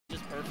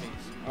just perfect.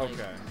 Like,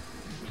 Okay.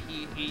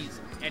 He's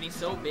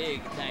so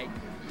big that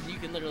you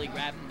can literally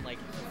grab him like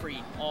for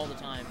free all the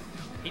time.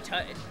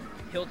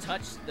 He'll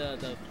touch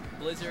the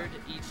blizzard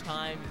each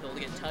time. He'll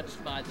get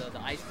touched by the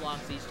ice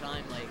blocks each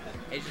time. Like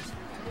it's just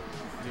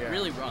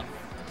really rough.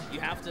 You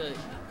have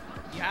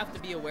to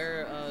be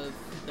aware of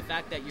the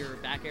fact that your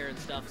back air and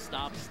stuff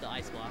stops the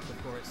ice block,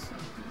 of course,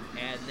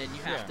 and then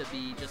you have to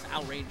be just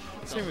outranged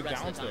Same with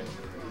down tilt.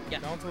 Yeah.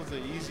 Down tilt's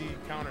an easy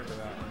counter to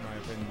that, in my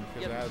opinion,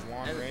 because it has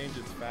long range,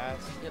 it's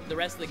fast. Yep, the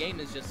rest of the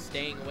game is just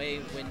staying away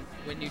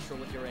when neutral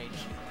with your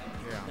range.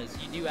 Yeah. Because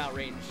you do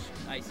outrange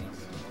ices.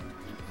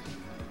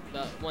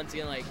 But once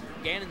again, like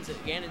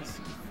Ganon's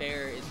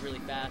fair is really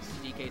fast,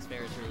 DK's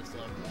fair is really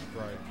slow.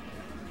 Right.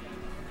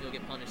 You'll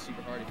get punished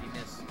super hard if you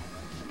miss.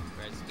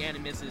 Whereas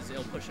Ganon misses,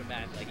 it'll push him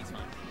back like he's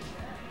fine.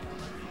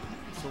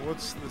 So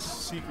what's the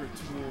secret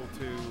tool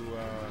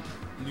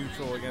to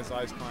neutral against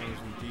ice climbers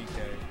with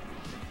DK?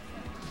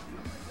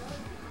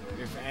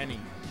 If any.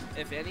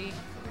 If any,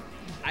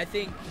 I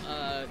think.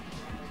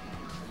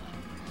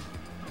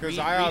 Because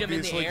I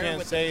obviously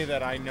can't say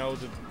that I know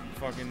the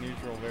fucking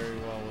neutral very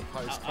well with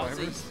ice climbers.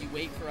 I'll say you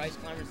wait for ice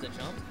climbers to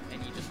jump,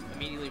 and you just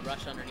immediately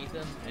rush underneath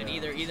them, and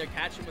either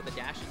catch him with a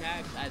dash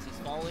attack as he's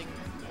falling,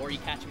 or you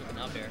catch him with an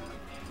up air.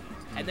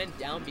 And then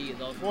down B is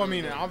also. Well, I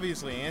mean,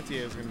 obviously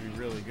anti-air is going to be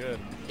really good.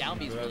 Down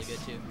B is really good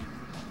too.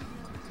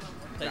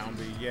 Down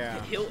B,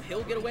 yeah.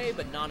 He'll get away,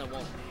 but Nana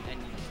won't. And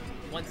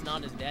once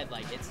Nana's dead,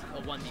 like it's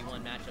a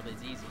 1v1 matchup.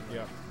 It's easy.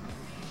 Yeah.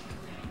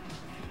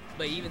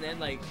 But even then,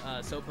 like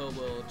Sopo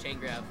will chain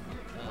grab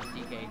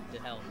DK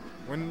to hell.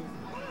 When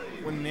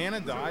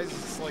Nana dies,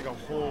 it's like a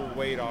whole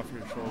weight off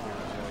your shoulders.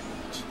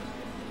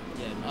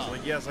 Like, it's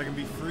like, yes, I can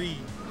be free.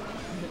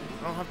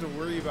 I don't have to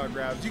worry about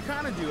grabs. You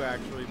kind of do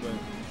actually, but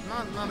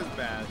not as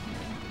bad.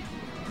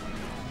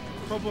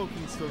 Popo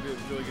can still get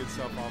really good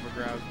stuff off of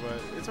grabs,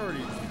 but it's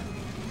already.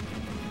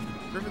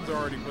 Griffin's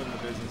already putting the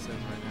business in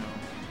right now.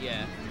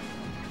 Yeah.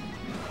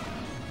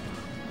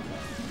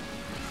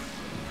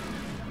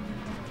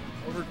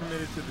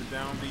 Overcommitted to the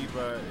down B,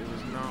 but it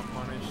was not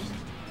punished.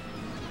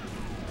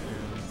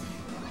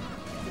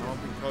 And I don't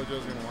think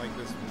CoJoe's gonna like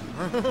this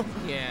one.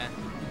 Yeah.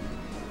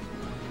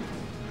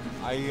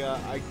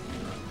 I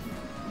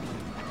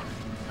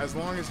as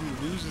long as he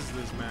loses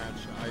this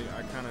match,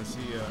 I kind of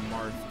see a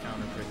Marth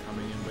counter pick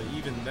coming in. But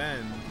even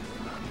then,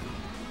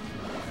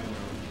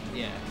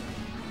 yeah.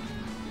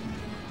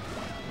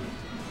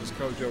 Does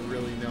CoJoe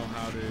really know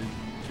how to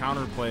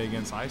counterplay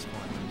against ice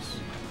climbers?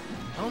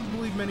 I don't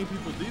believe many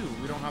people do.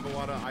 We don't have a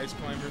lot of ice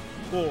climbers.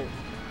 Well,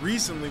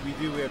 recently we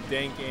do. We have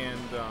Dank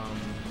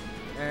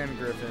and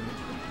Griffin.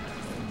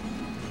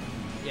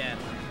 Yeah.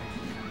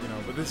 You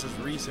know, but this is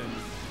recent.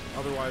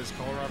 Otherwise,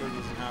 Colorado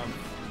doesn't have,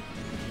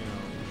 you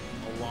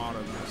know, a lot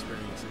of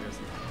experience against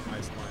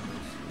ice climbers.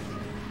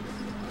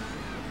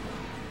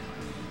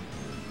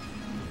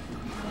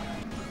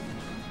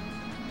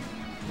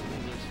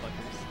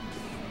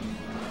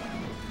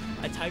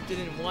 I typed it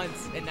in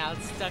once, and now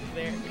it's stuck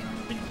there.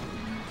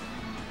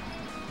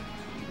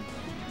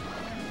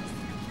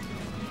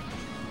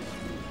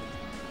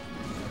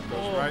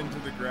 Goes right into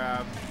the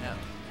grab. Yeah.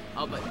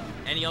 Oh,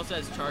 and he also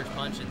has charge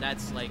punch, and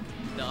that's like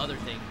the other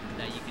thing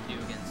that you can do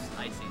against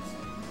ices.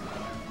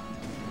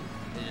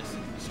 They just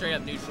straight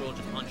up neutral,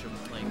 just punch him.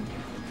 Like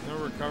no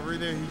recovery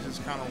there. He's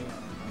just kind of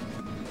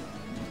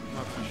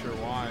not too sure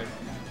why.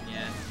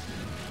 Yeah.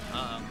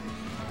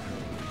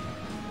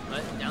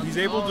 He's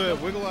able to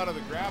wiggle out of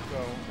the grab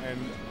though, and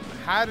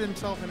had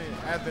himself in an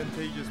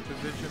advantageous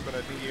position, but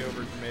I think he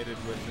overcommitted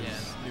with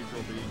his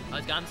neutral B. Oh,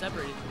 he's got him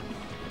separated.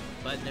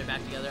 But they're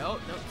back together. Oh,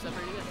 no,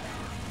 separated again.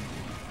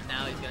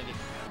 Now he's gonna get.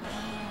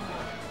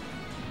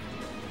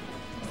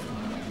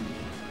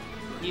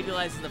 He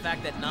realizes the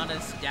fact that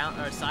Nana's down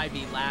or side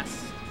B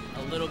lasts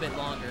a little bit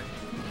longer,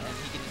 and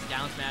he can just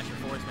down smash or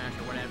forward smash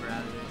or whatever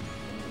out of it.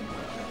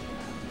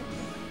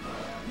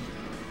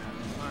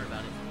 Smart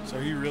about it. So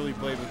he really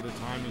played with the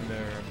timing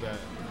there of that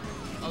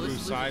blue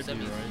side B,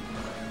 right?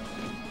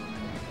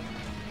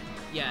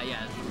 Yeah,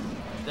 yeah.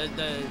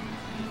 The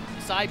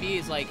side B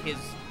is like his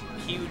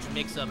huge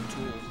mix-up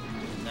tool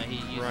that he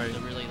uses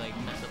to really like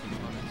mess up his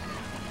opponents.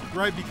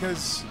 Right,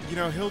 because you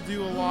know he'll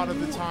do a lot of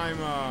the time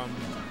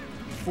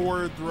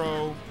forward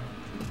throw,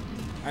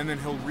 and then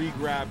he'll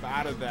re-grab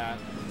out of that.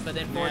 But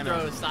then forward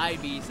throw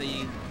side B, so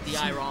you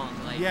DI wrong.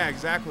 Like, yeah,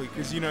 exactly,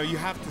 because you know you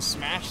have to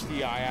smash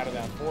DI out of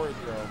that forward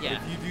throw. Yeah.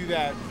 But if you do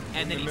that,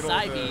 and then he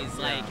side B's,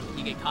 like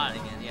you get caught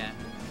again. Yeah.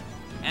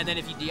 And then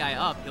if you DI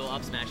up, he'll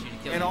up smash you to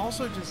kill you. And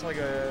also just like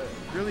a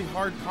really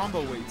hard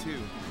combo weight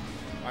too.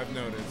 I've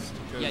noticed.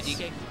 Yeah,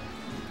 DK.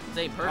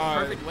 Say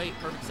perfect weight,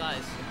 perfect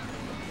size.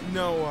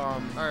 No,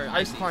 or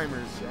ice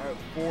climbers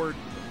for,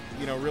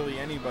 you know, really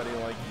anybody.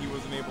 Like he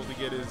wasn't able to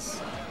get his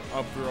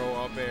up throw,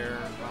 up air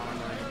on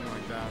or anything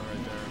like that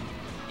right there.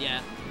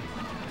 Yeah.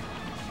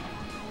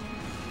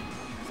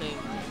 Say,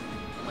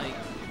 like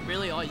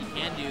really all you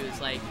can do is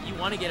like you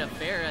want to get a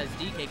fair as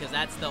DK because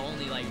that's the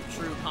only like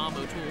true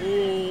combo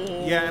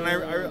tool. Yeah, and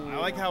I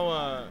like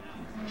how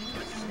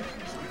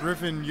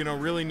Griffin, you know,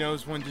 really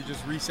knows when to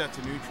just reset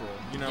to neutral.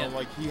 You know, Yep.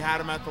 like he had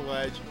him at the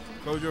ledge.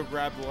 CoJoe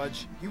grabbed the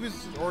ledge. He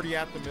was already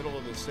at the middle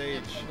of the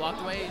stage.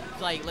 Walked away,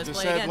 like, let's Just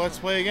play said, again. let's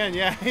play again.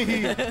 Yeah.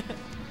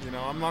 You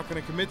know, I'm not going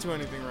to commit to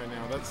anything right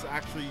now. That's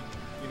actually,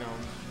 you know.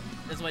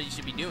 That's what you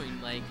should be doing,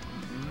 like,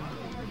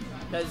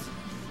 because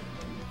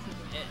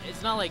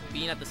it's not like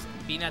being at the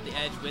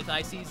edge with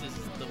ICs is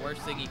the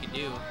worst thing you can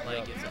do.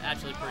 Like, it's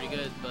actually pretty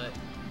good, but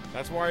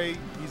That's why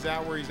he's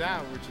at where he's at,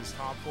 which is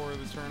top 4 of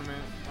the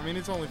tournament. I mean,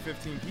 it's only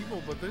 15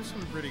 people, but there's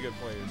some pretty good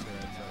players here,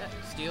 I'd say.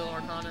 yeah, Steel,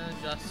 Arcana,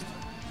 just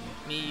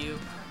me, you.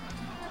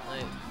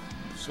 Like,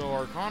 So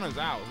Arcana's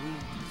out. Who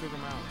took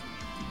him out?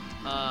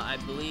 I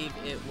believe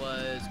it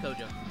was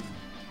CoJoe,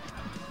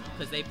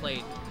 because they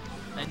played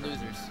and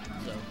losers.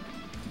 So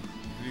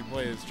Did he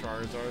play his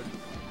Charizard?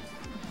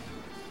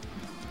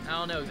 I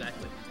don't know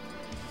exactly.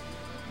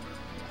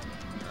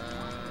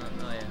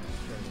 Oh yeah,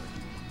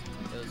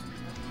 sure. It was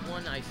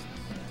one ice.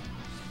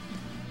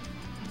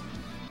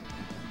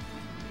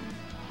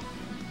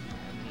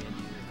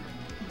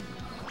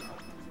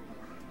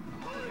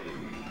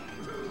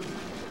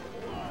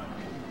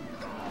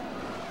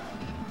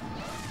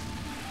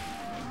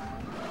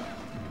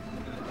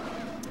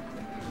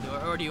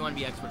 Or do you want to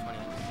be expert 20x?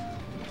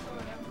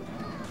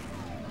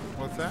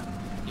 What's that?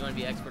 Do you want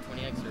to be expert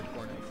 20x or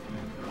Porno?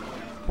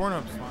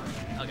 Pornhub's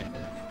fine. Okay.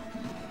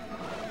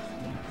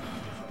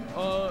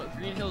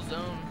 Green Hill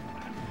Zone.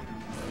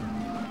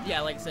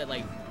 Yeah, like I said,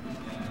 like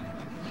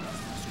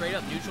straight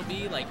up neutral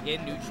B, like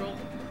in neutral,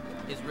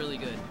 is really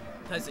good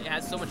because it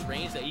has so much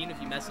range that even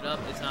if you mess it up,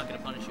 it's not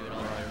gonna punish you at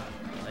all.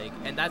 Like,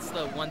 and that's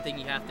the one thing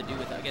you have to do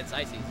with against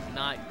Ices,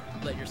 not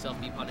let yourself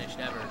be punished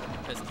ever,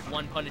 because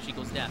one punish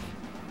equals death.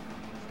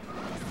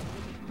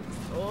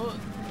 Oh,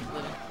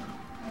 living.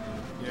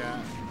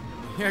 Yeah.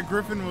 Yeah,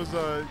 Griffin was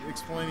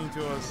explaining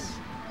to us,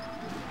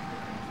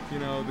 you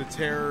know, the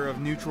terror of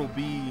neutral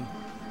B,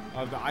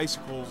 of the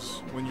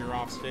icicles when you're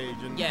off stage.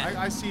 And Yeah.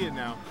 I see it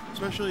now,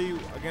 especially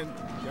against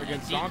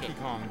DK. Donkey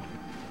Kong.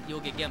 You'll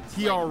get gimped.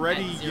 He like,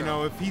 already, at you 0.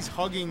 know, if he's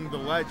hugging the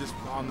ledge just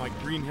on like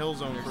Green Hill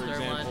Zone, There's for their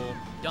example, one.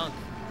 Dunk.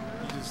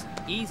 he just,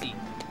 Easy.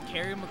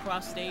 Carry him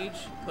across stage,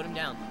 put him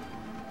down.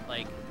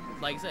 Like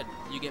I said,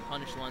 you get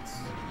punished once,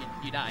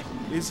 you die.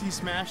 is he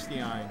smash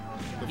the iron?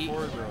 The He-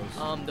 forward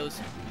throws?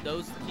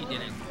 Those he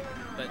didn't.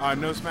 But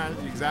No smash,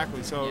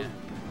 exactly. So Yeah.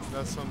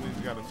 that's something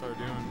he's got to start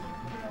doing.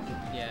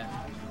 yeah.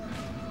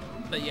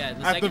 But yeah,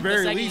 At the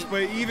very least,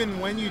 but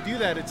even when you do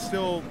that, it's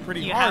still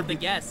pretty You hard. have to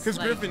guess, Because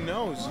like- Griffin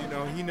knows, you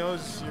know, he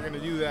knows you're going to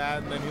do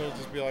that, and then he'll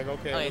just be like,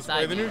 okay, let's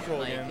play side the B, neutral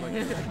like-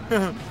 again.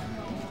 Like,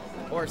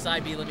 or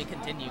side B, let me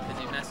continue because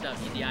he messed up.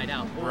 He died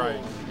out. Oh,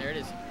 Right. There it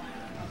is.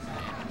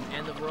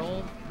 And the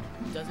roll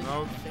doesn't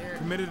no, fair.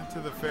 committed to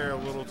the fair a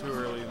little too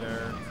early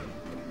there.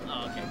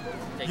 Oh, okay.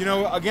 Take You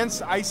know,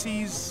 against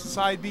Icy's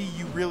side B,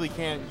 you really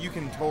can't. You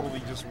can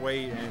totally just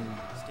wait, and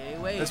stay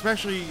away.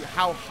 especially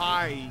how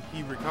high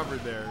he recovered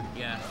there.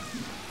 Yeah.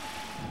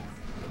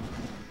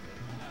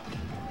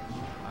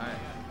 All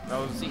right. That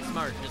was See,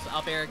 smart. Just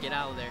up air, get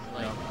out of there.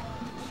 Like,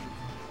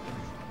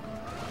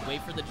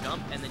 wait for the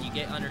jump, and then you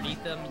get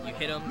underneath them, you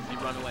hit them, you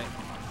run away.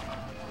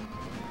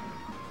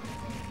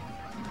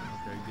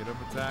 okay. Get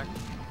up attack.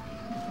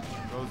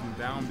 Goes in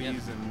down Yep.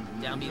 B's,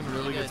 and Down he's B's in a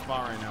really really good good.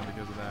 spot right now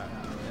because of that.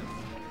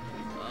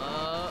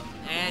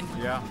 And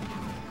Yeah.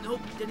 nope,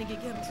 didn't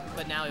get gimped,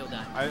 but now he'll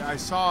die. I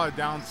saw a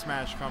down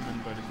smash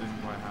coming, but it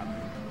didn't quite happen.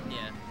 Yeah.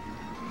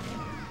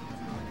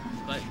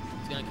 But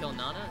he's gonna kill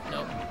Nana?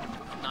 Nope.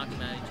 Knock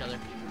them at each other.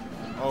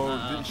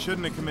 Oh,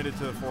 shouldn't have committed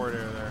to the forward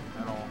air there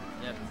at all.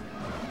 Yep.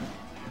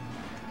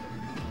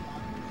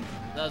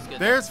 That was good.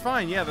 There's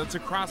fine, yeah, that's a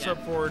cross Yeah.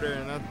 up forward air,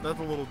 and that's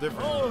a little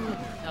different. Oh,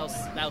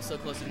 that was so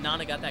close. If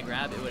Nana got that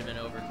grab, it would have been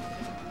over.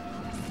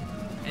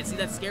 And see,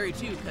 that's scary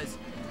too, because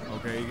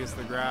Okay, he gets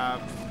the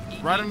grab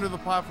right under the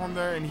platform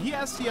there, and he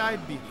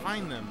SCI'd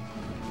behind them.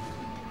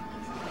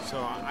 So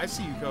I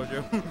see you,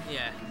 CoJoe.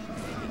 yeah.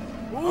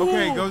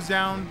 Okay, goes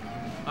down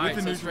All right, with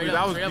the so neutral. straight That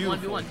up, was straight up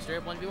beautiful. 1v1, straight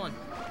up 1v1.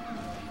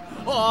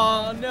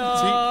 Oh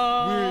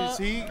no!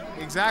 See,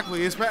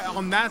 exactly.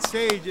 On that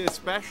stage,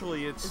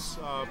 especially, it's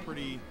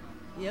pretty.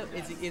 Yep,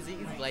 it's easy.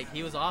 Like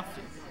he was off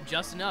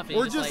just enough. and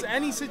Or he just like,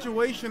 any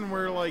situation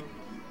where like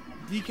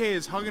DK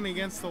is hugging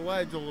against the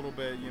ledge a little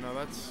bit. You know,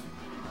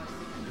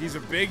 he's a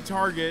big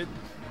target.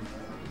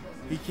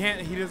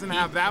 He doesn't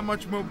have that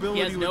much mobility.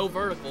 he has no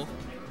vertical.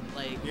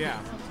 Like Yeah.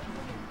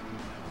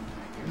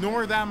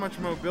 Nor that much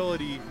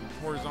mobility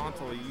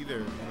horizontally either.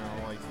 You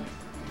know, like.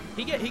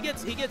 he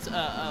gets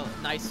a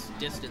nice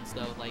distance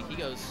though. Like he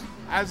goes.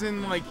 As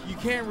in, like, you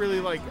can't really,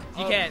 like,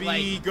 You up can't, B,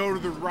 like- go to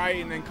the right,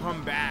 and then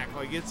come back.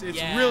 Like, it's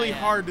Yeah, really yeah.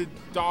 hard to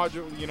dodge,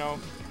 you know,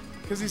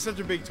 because he's such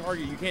a big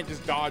target. You can't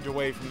just dodge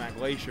away from that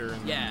glacier.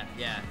 And, Yeah,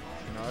 yeah.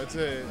 You know,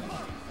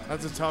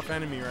 that's a tough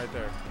enemy right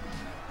there.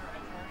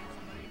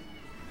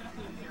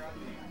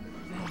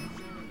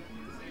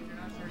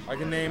 I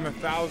can name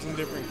 1,000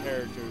 different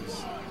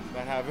characters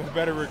that have a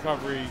better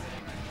recovery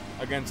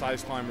against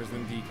ice climbers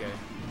than DK.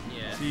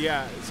 Yeah. So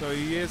yeah, so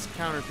he is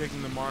counter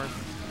picking the Marth.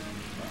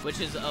 which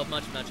is a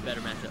much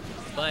better matchup.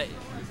 But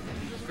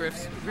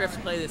Griff's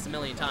played this a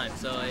million times,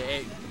 so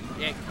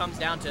it comes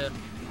down to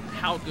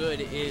how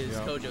good is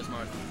CoJoe's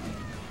Marth.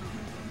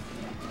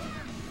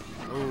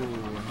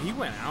 Oh, he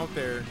went out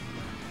there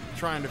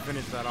trying to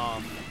finish that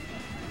off.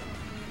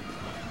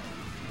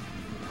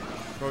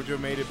 CoJoe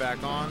made it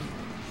back on.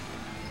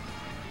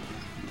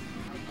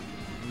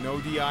 No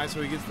DI,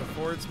 so he gets the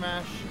forward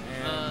smash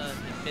and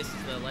he misses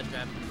the ledge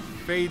grab.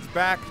 Fades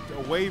back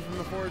away from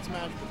the forward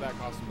smash, but that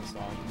cost him a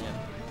stock. Yeah.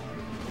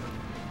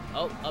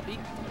 Oh, up B.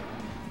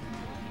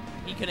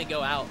 He couldn't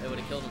go out. It would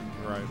have killed him.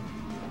 Right.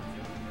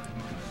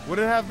 Would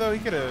it have though? He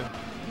could have.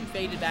 He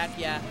faded back.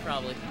 Yeah,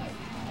 probably.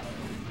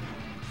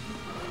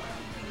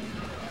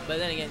 But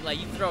then again, like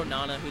you throw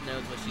Nana, who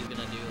knows what she's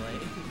gonna do?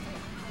 Like.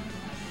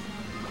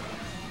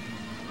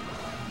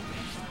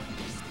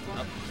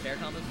 Up fair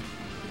combos.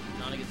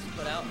 Nana gets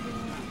put out.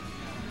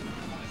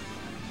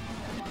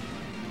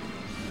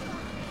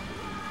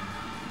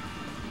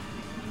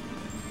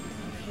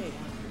 Okay.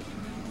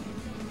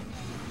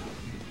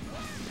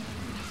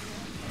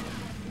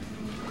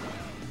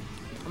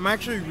 I'm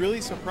actually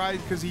really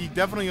surprised because he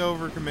definitely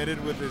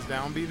overcommitted with his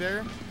down B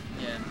there.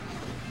 Yeah.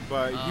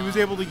 But he was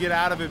able to get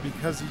out of it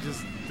because he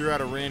just threw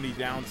out a Randy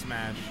down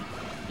smash.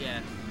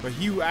 Yeah. But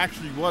he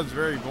actually was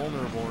very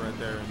vulnerable right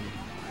there and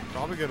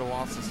probably could have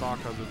lost the stock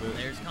because of it.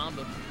 There's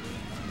combo.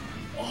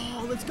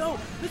 Oh, let's go!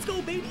 Let's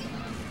go, baby!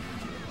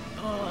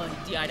 Oh,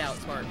 he DI'd out.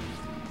 Smart.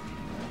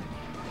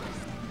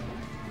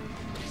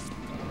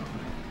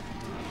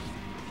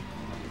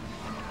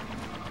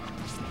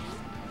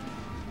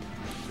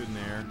 Good in the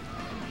air.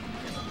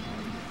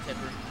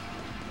 Tipper.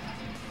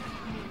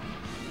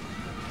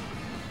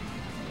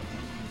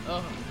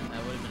 Oh,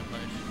 that would have been a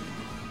punish.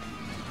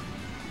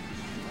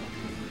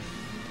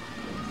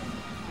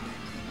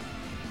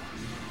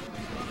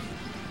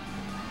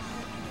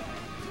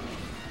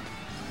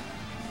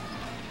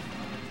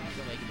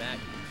 He'll make it back.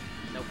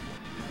 Nope.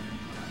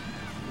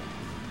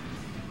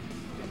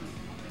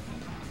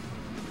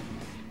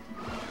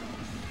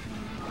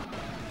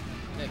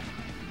 Nick,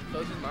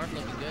 CoJoe's Marth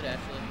looking good,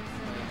 actually.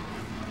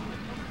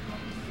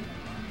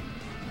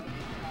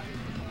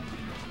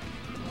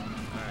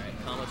 Alright,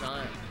 combo's on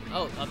it.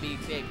 Oh, up B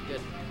escape,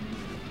 good.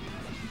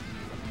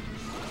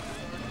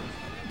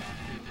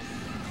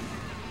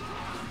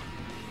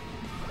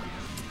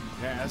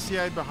 Yeah,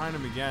 SCI behind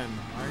him again.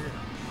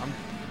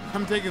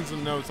 I'm taking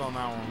some notes on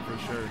that one for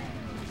sure.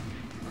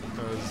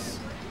 Because.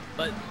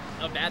 But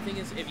a bad thing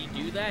is if you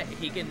do that,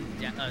 he can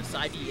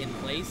side B in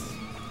place,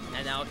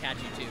 and that'll catch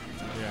you too.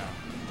 Yeah.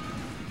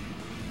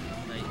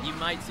 Like, you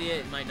might see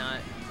it, might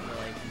not. But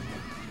like,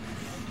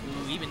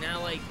 ooh, even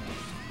now, like,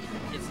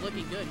 it's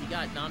looking good. He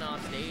got Nana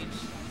off stage.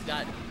 He's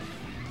got.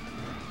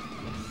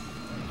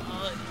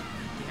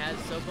 He has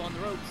Soko on the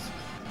ropes.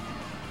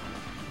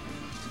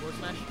 Forward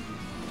smash.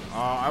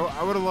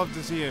 I would have loved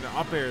to see an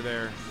up air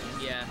there.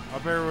 Yeah.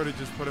 Up air would have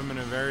just put him in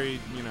a very,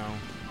 you know,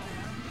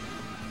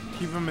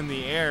 keep him in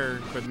the air,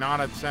 but not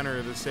at center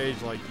of the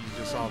stage like you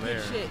just saw there.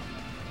 Good shit.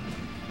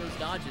 Those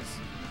dodges.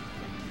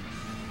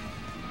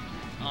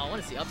 Oh, I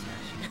want to see up smash.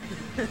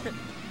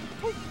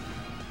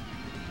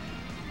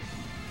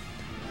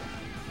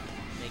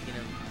 Making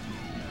him.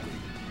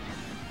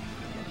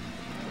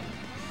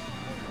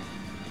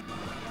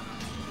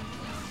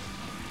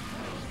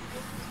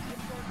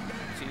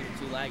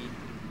 Too laggy.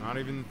 Not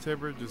even the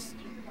tipper, just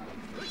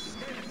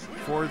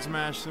forward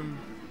smash him,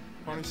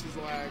 punishes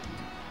lag.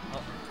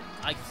 Oh,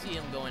 I can see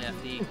him going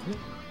FD.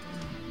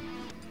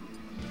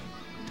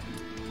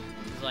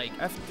 It's like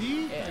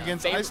FD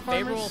against ice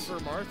climbers? favorable for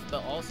Marth,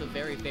 but also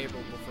very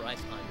favorable for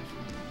ice climbers.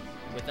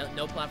 With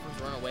no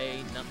platforms run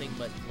away, nothing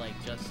but like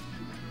just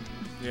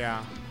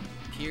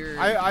pure.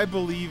 I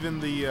believe in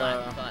the.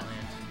 Flatland.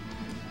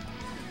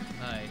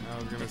 I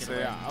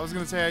was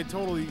gonna say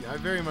I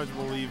very much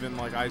believe in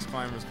like ice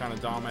climbers kind of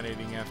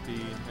dominating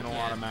FD in a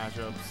lot of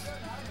matchups.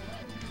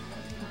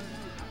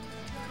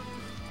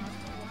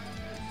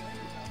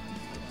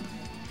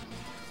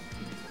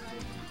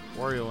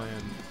 Wario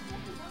Land.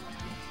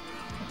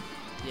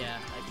 Yeah,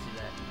 I can see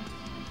that.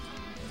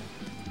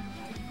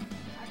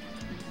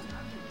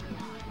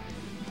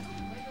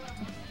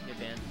 Good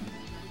ban.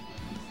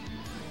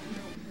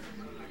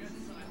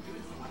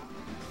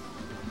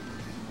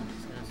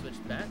 Just gonna switch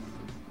back.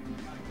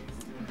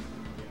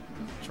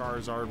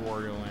 Charizard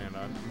Wario Land.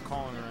 I'm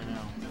calling it right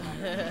now.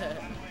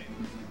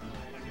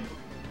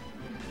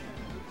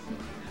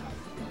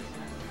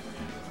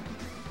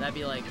 That'd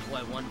be like,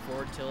 what, 1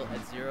 forward tilt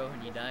at 0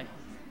 and you die?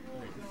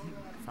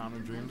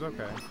 Fountain Dreams,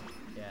 okay.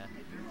 Yeah.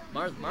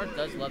 Marth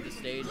does love the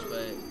stage,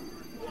 but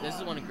this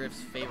is one of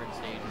Griff's favorite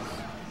stages.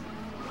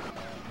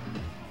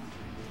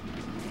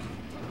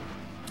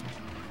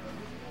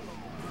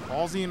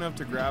 Ballsy enough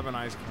to grab an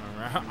ice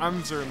climber.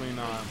 I'm certainly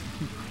not.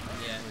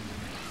 Yeah.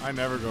 I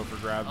never go for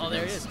grabs. Oh,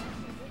 there it is.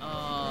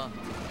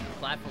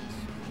 Platforms.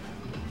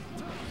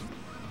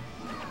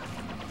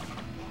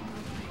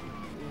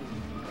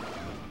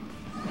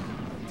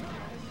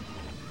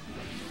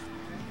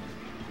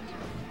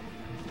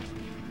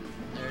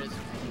 There it is.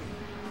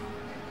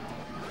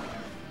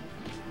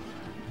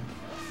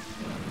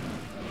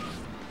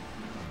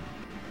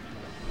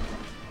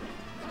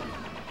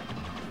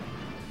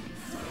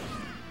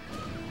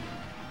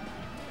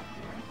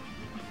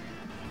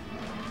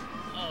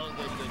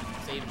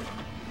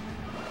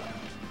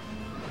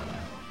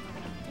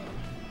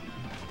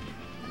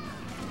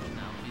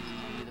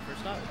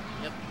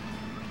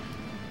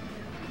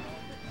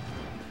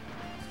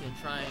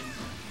 trying.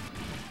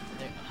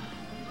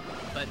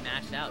 But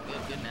mashed out.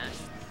 Good match.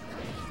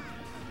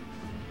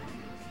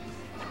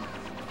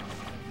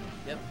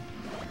 Yep.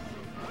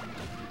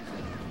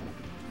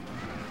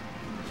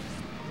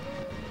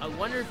 I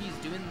wonder if he's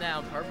doing that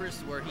on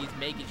purpose, where he's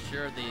making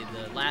sure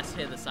the last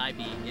hit of the side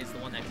B is the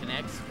one that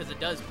connects, because it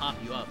does pop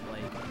you up,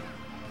 like.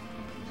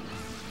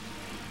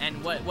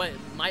 And what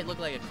might look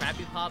like a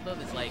crappy pop up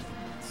is like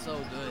so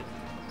good.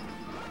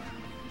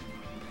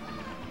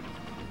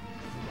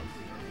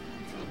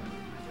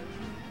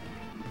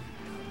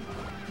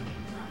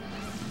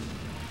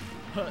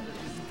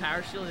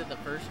 Power shield at the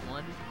first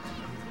one.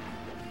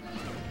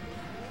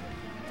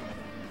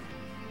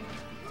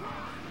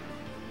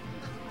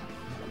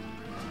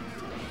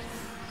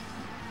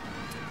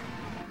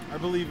 I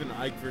believe in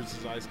Ike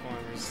versus Ice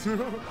Climbers.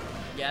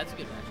 Yeah, that's a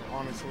good matchup.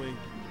 Honestly.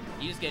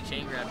 You just get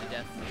chain grabbed to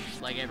death,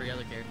 like every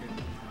other character.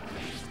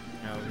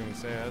 Yeah, I was gonna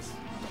say that's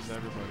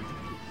everybody.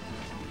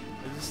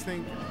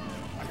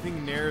 I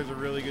think Nair is a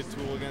really good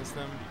tool against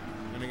them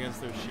and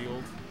against their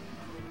shield.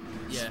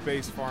 Yeah.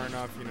 Spaced far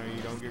enough, you know,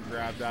 you don't get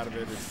grabbed out of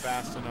it. It's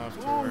fast enough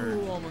to where.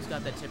 Ooh, almost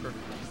got that tipper.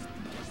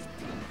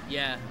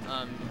 Yeah.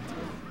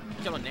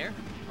 You jump on Nair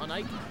on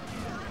Ike.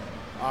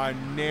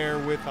 Nair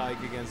with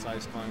Ike against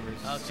Ice Climbers.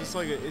 Okay. It's just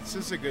like it's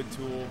just a good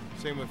tool.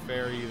 Same with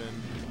Fairy even.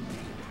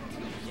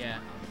 Yeah.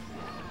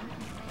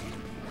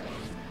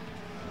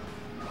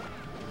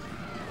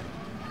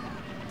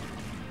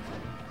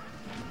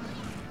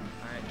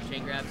 Alright,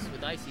 chain grabs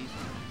with Icy,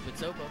 with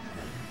Sopo.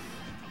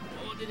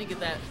 Oh, didn't get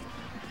that.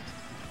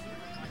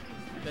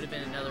 Could have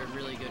been another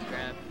really good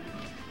grab.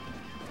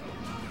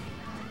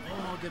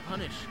 Oh, good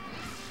punish.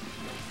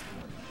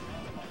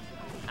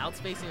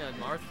 Outspacing a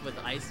Marth with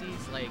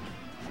Icy's, like,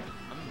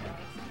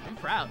 I'm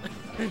proud.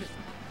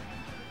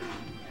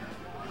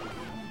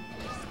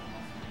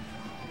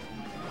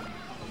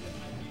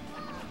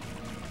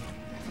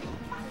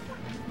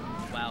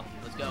 Wow,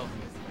 let's go.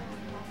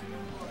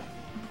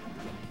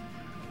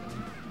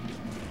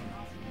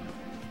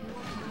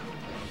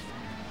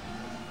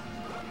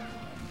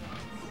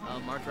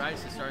 Marth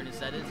is starting to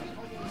set it.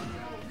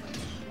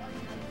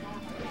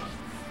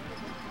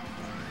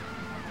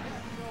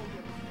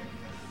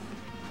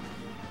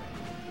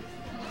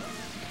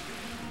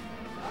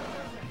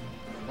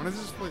 When does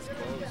this place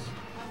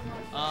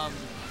close?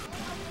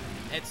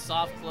 Its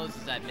soft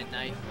closes at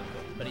midnight,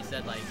 but he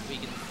said like we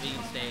can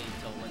stay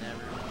until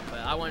whenever. But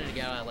I wanted to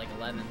go at like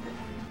 11. Me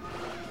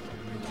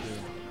too.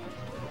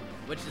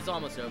 Which is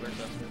almost over,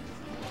 so.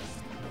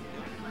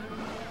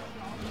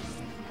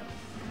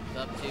 It's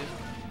up 2.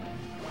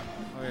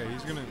 Oh yeah,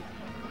 he's gonna.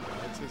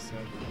 That's his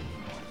set.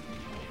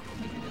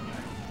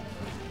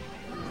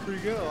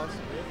 Pretty good,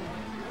 Austin.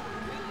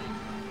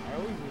 I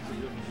always went to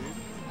Griffin,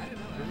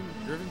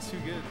 dude. Griffin's too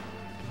good.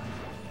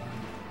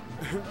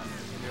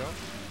 Yeah.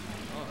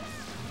 Oh.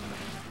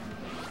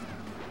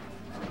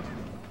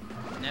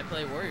 Net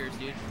play warriors,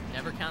 dude.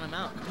 Never count them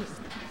out.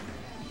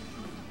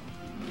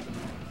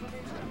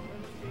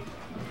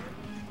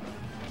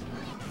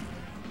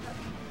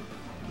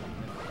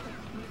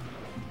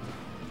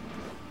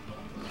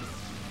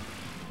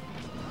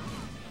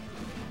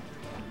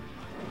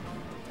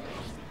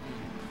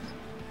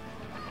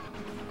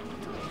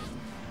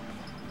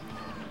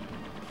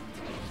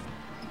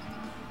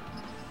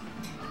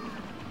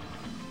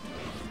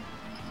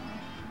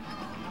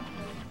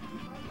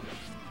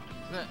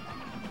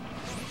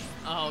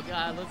 Oh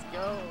god, let's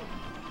go.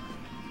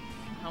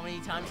 How many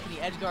times can he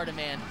edge guard a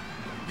man?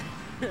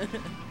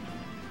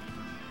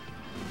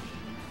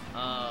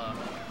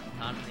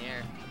 Caught him in the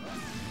air.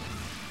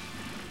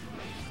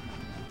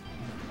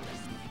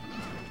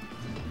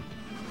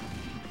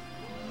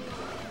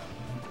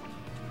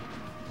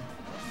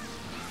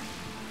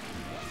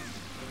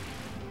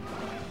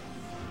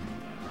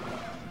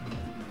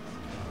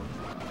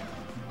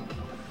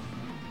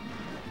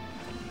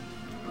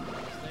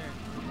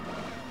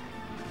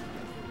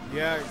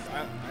 Yeah,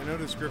 I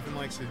noticed Griffin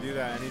likes to do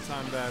that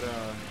anytime that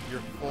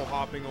you're full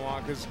hopping a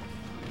lot, because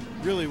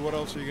really what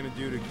else are you going to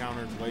do to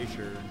counter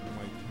Glacier,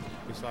 like,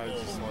 besides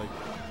just like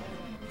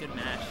good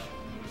mash,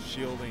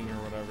 shielding or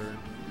whatever.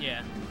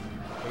 Yeah.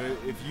 But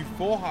if you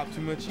full hop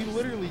too much, he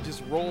literally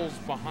just rolls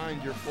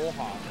behind your full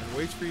hop and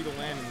waits for you to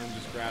land and then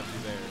just grabs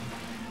you there.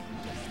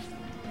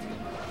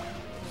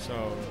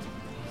 So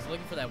he's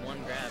looking for that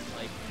one grab,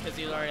 like, because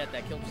he's already at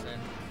that kill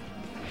percent.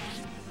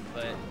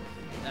 But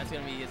that's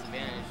going to be his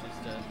advantage,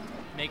 is to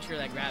make sure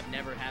that grab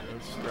never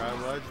happens. Just grab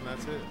ledge and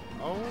that's it.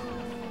 Oh,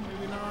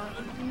 maybe not.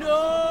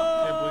 No!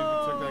 Can't believe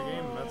he took that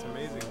game. That's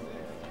amazing.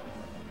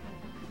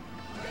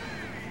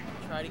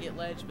 Try to get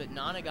ledge, but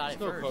Nana got it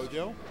first.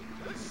 CoJoe.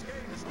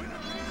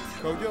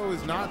 CoJoe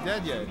is not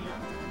dead yet.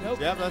 Nope.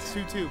 Yeah, that's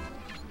 2-2.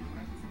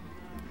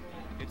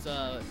 It's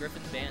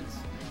Griffin's bands.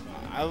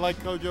 I like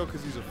CoJoe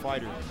because he's a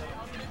fighter.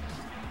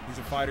 He's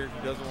a fighter.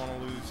 He doesn't want to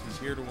lose. He's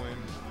here to win.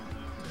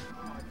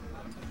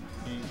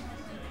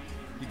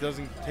 He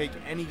doesn't take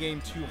any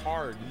game too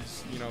hard.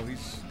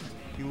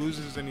 He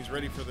loses and he's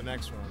ready for the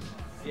next one.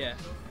 Yeah.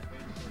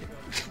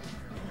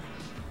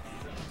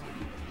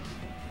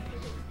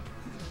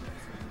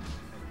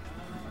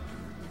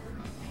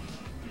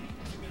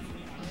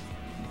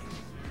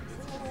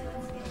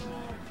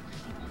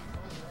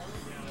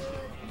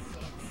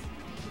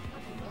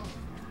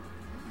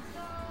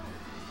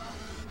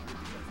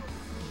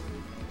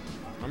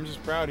 I'm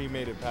just proud he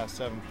made it past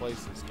 7th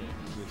place this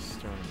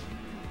tournament.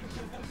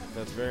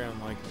 That's very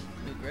unlikely.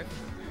 Who, Griff?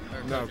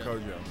 Or No,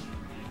 CoJoe? CoJoe.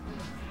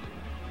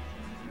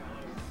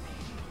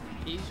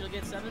 He usually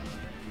gets 7th?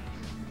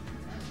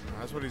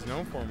 That's what he's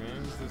known for,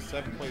 man. He's the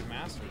 7th place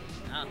master.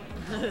 Ah.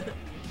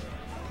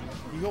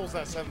 He holds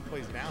that 7th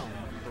place down.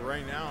 But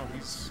right now,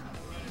 he's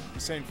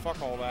saying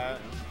fuck all that.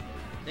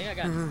 I think I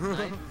got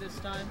 9th this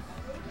time.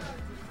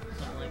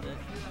 Something like that.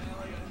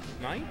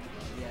 9th?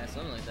 Yeah,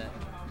 something like that.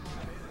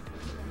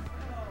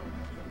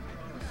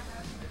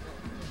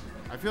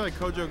 I feel like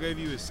CoJoe gave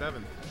you his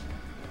 7th.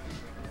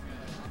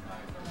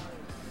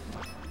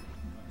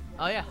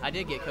 Oh yeah, I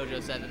did get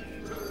CoJoe 7th.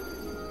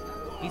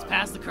 He's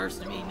passed the curse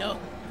to me. No.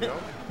 Yep.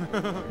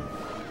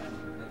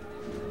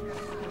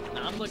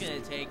 Now I'm looking to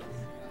take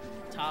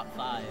top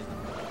 5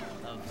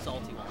 of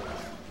salty ones.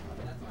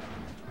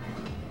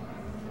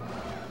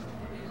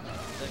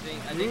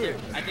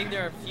 I think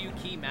there are a few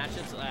key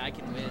matchups that I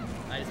can win.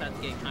 I just have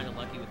to get kind of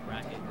lucky with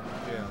bracket.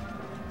 Yeah.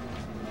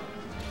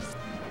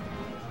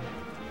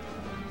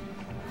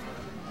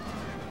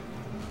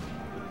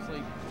 It's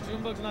like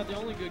Junebug's not the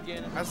only good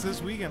game. That's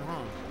this weekend,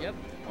 huh? Yep.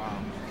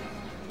 Wow.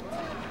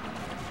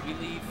 We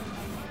leave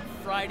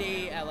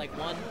Friday at like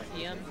 1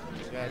 p.m.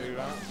 Yeah, dude.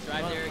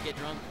 Drive there, get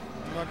drunk.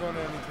 I'm not going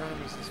to any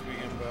tournaments this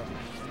weekend, but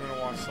I'm going to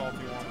watch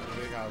Salty One at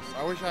the Big House.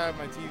 I wish I had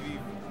my TV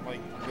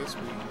like this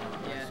week.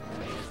 Yeah.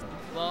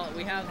 Well,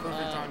 we have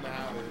Perfect time to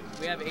have it.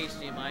 we have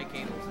HDMI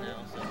cables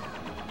now, so.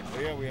 Oh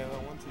yeah, we have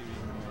that one TV.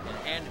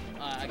 Yeah, and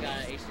I got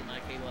an HDMI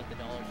cable at the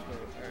dollar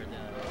store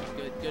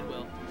or the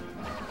Goodwill,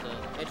 so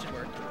it should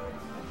work.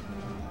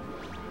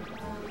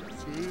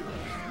 Sweet.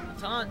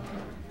 Taunt,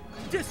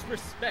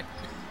 disrespect.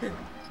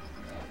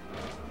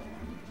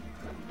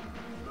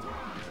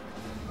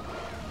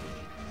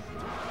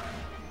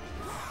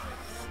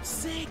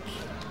 Sick.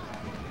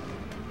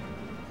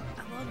 I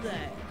love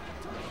that.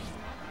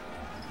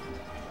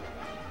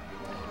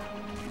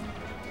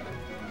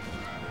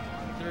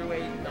 Threw away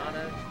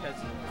Nana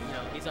because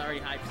he's already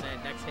high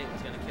percent. Next hit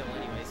was gonna kill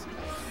anyways.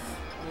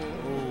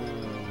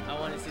 Ooh. I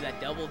want to see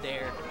that double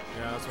dare.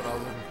 Yeah, that's what I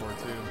was looking for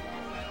too.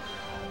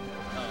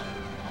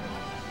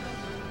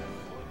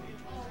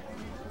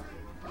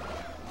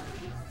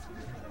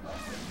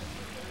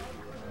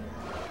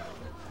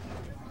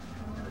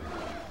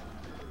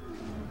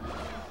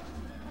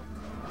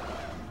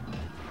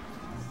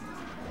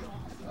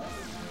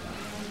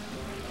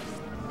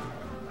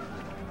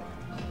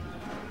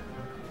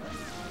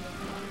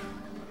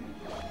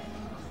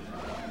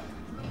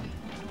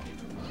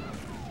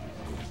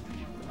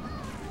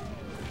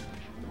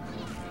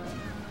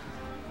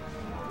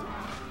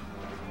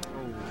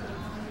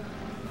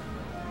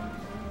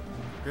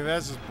 Okay,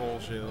 that's just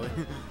bullshit. Like,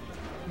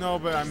 no,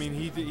 but I mean,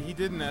 he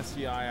did an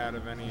SDI out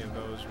of any of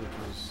those, which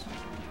was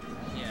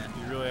Yeah.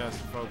 he really has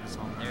to focus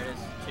on that. There it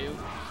is. 2.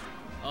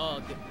 Oh,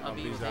 good.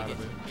 Uppy will Uppy's take out it.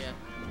 of it. Yeah.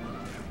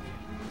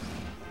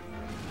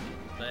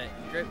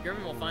 But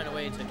Griffin will find a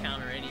way to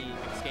counter any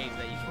escape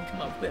that you can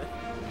come up with.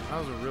 That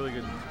was a really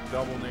good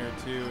double nair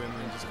too, and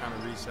then just kind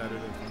of resetted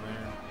it from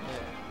there.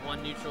 Yeah.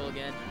 1 neutral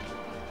again.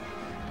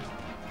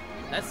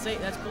 That's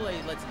cool that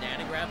he lets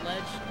Nana grab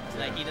ledge so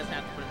that he doesn't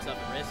have to put himself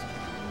at risk.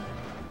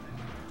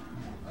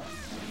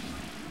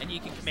 And you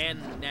can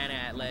command Nana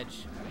at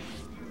ledge.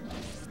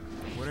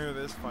 Winner of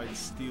this fight,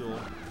 Steel.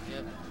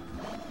 Yep.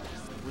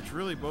 Which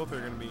really both are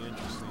going to be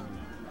interesting.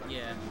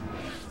 Yeah.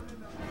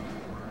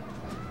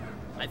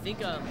 I think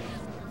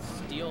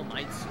Steel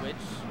might switch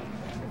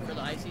for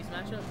the ICs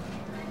matchup.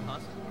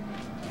 Possibly.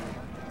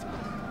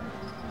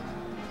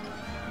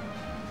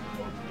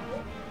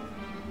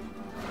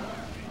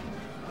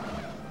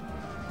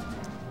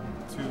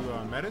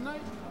 To Meta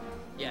Knight?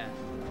 Yeah.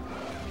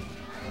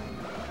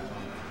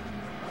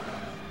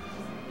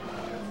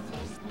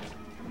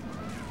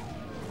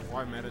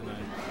 Why Meta Knight?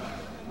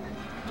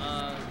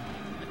 I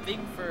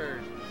think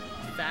for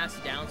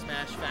fast down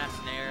smash,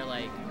 fast nair,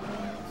 like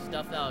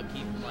stuff that'll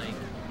keep him like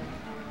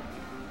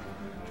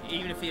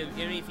even if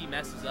he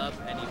messes up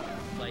and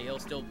he'll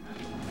still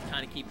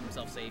kind of keep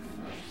himself safe.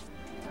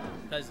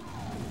 Because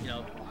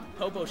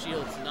Popo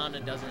shields, Nana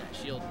doesn't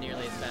shield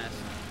nearly as fast.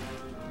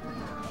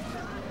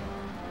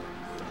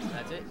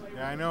 That's it.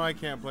 Yeah, I know I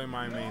can't play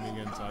my main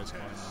against Ice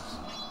Climbers.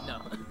 No.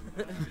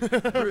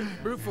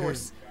 Brute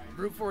force.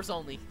 Brute force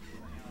only.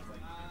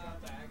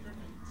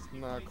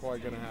 Not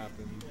quite gonna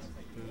happen.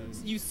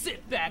 You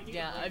sit back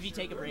down if you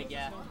take a break,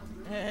 yeah.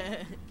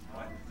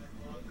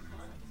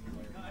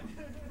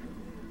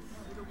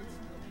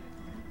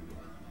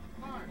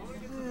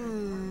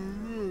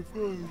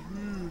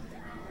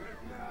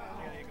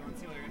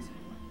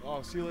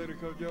 Oh, see you later,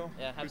 CoJoe.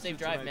 Yeah, have a Good safe shit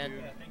drive, tonight, man.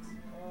 dude.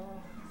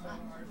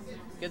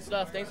 Good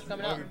stuff. Thanks for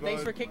coming Love out. you,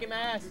 Thanks bud. for kicking my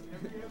ass.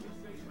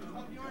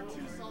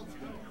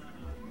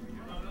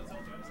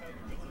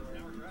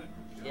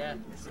 Yeah,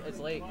 it's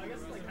late.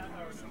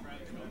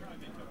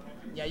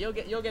 Yeah, you'll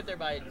get there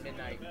by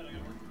midnight.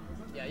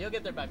 Yeah, you'll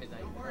get there by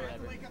midnight or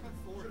whatever.